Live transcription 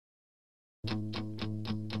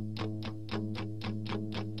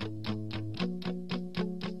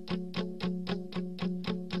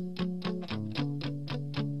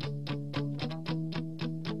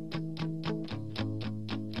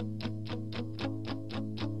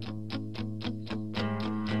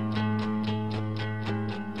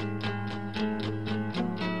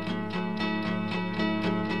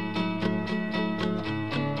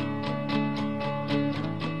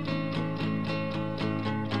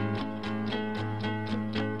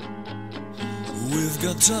We've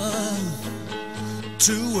got time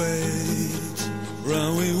to wait.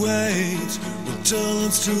 While we wait until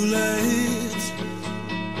it's too late.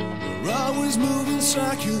 We're always moving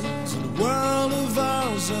seconds in a world of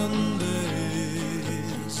hours and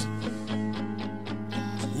days.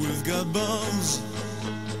 We've got bones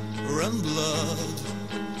and blood.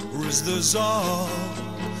 Or is this all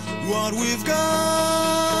what we've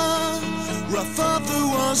got? I thought there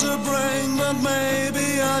was a brain, but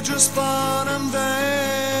maybe I just fought in vain.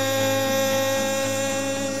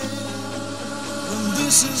 And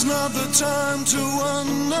this is not the time to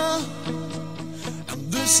wonder,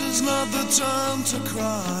 and this is not the time to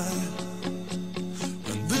cry,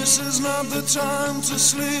 and this is not the time to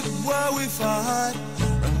sleep while we fight,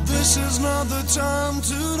 and this is not the time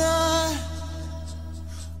to die.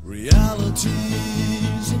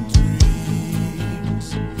 Realities and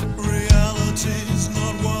dreams. Reality's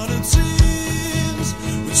not what it seems.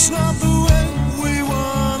 It's not the way we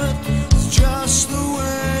want it. It's just the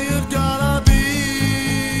way it gotta be.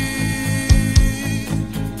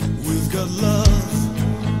 We've got love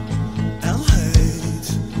and hate,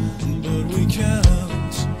 but we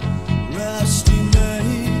can't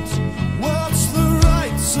estimate what's the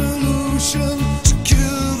right solution to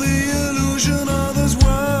kill the illusion of this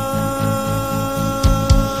world.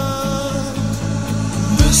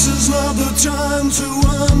 This is not the time to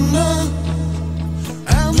wonder,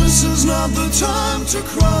 and this is not the time to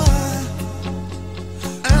cry,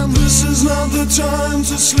 and this is not the time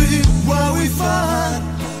to sleep while we fight,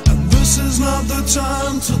 and this is not the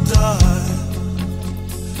time to die,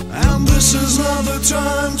 and this is not the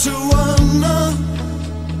time to wonder,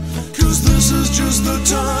 'cause this is just the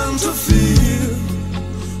time to fear.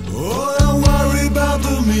 Oh, don't worry about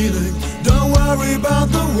the meaning, don't worry about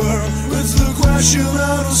the word. It's the question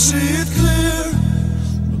how to see it clear.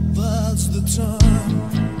 But that's the time.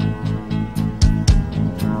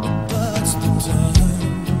 But that's the time.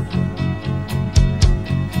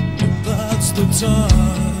 But that's the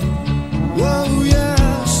time. Oh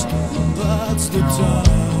yes, that's the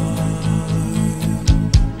time.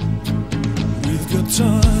 We've got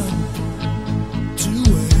time to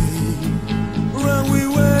wait. When we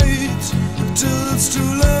wait until it's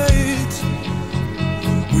too late.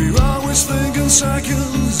 We're always thinking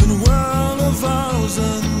seconds in a world of hours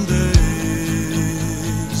and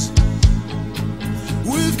days.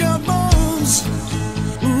 We've got bones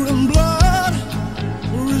and blood,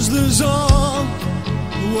 or is this all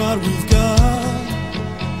what we've got?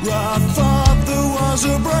 I thought there was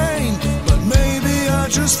a brain, but maybe I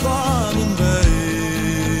just fought in vain.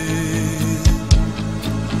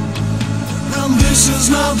 And this is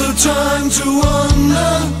not the time to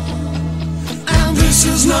wonder, and this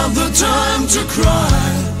is not the time to cry,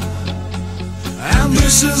 and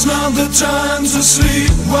this is not the time to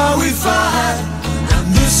sleep while we fight,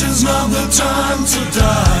 and this is not the time to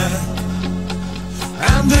die,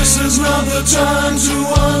 and this is not the time to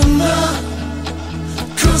wonder,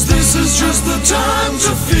 'cause this is just the time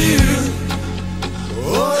to fear.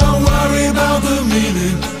 Oh, don't worry about the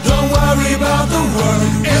meaning, don't worry about the word.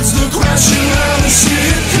 It's the question how to see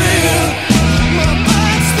it clear. Well,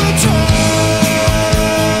 that's the time.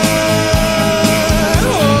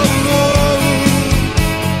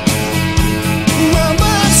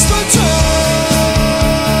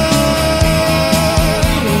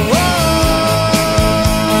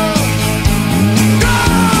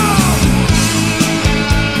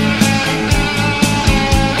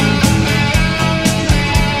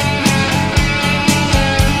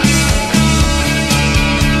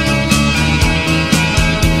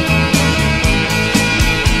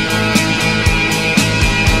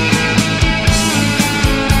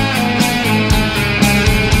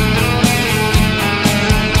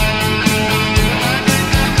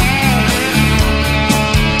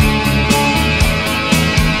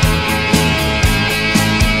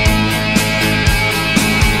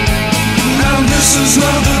 This is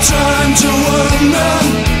not the time to wonder,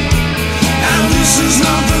 and this is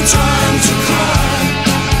not the time to cry,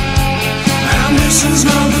 and this is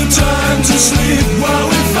not the time to sleep while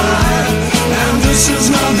we fight, and this is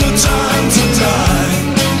not the time to die,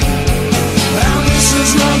 and this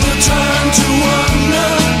is not the time to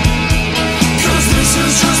wonder, 'cause this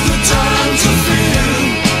is just the time to feel.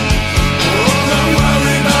 Oh, don't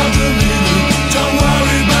worry about the meaning, don't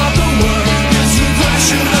worry about the word. It's the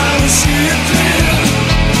question how to see it clear.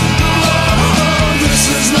 This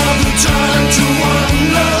is not the time to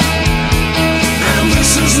wonder, and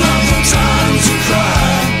this is not the time to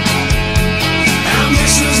cry, and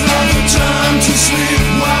this is not the time to sleep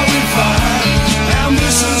while we fight, and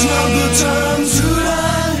this is not the time to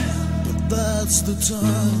die, but that's the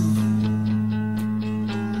time.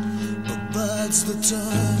 that's the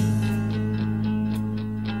time.